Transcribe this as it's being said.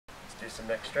do some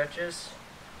neck stretches.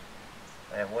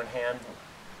 I have one hand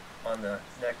on the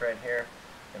neck right here,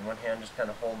 and one hand just kind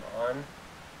of holding on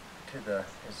to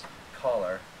his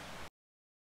collar.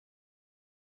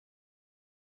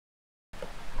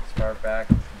 As far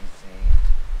back as you see.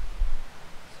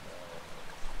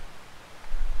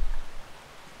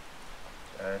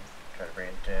 So, good. Try to bring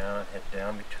it down, head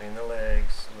down between the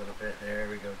legs a little bit. There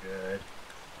we go, good.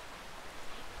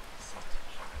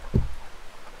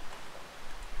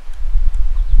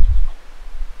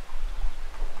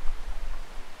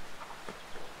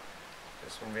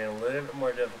 This one being a little bit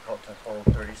more difficult to hold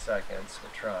 30 seconds.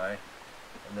 We'll try.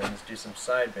 And then just do some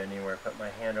side bending where I put my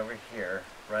hand over here,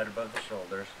 right above the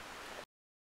shoulders.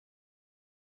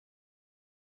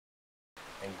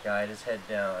 And guide his head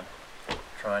down.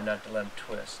 Try not to let him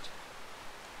twist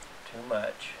too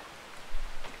much.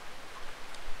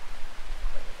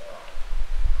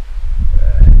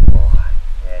 Good boy.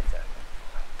 Yeah, exactly.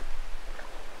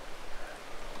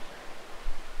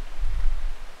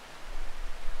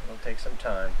 It'll take some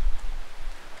time.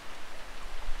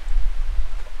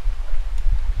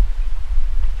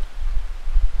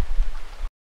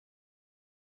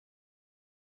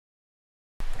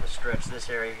 I'm going to stretch this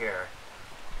area here.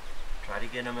 Try to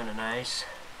get him in a nice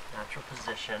natural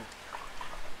position.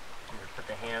 Either put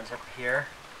the hands up here,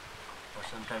 or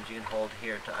sometimes you can hold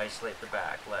here to isolate the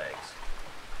back legs.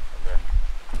 And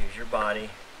then use your body,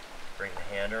 bring the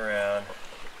hand around.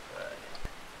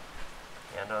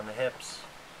 Good. Hand on the hips.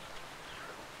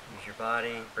 Use your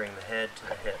body, bring the head to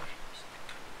the hips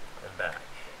and back.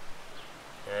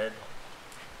 Head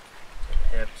to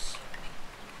the hips,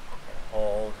 and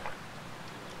hold.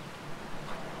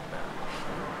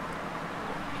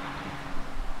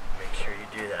 Make sure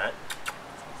you do that.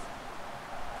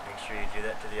 Make sure you do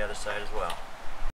that to the other side as well.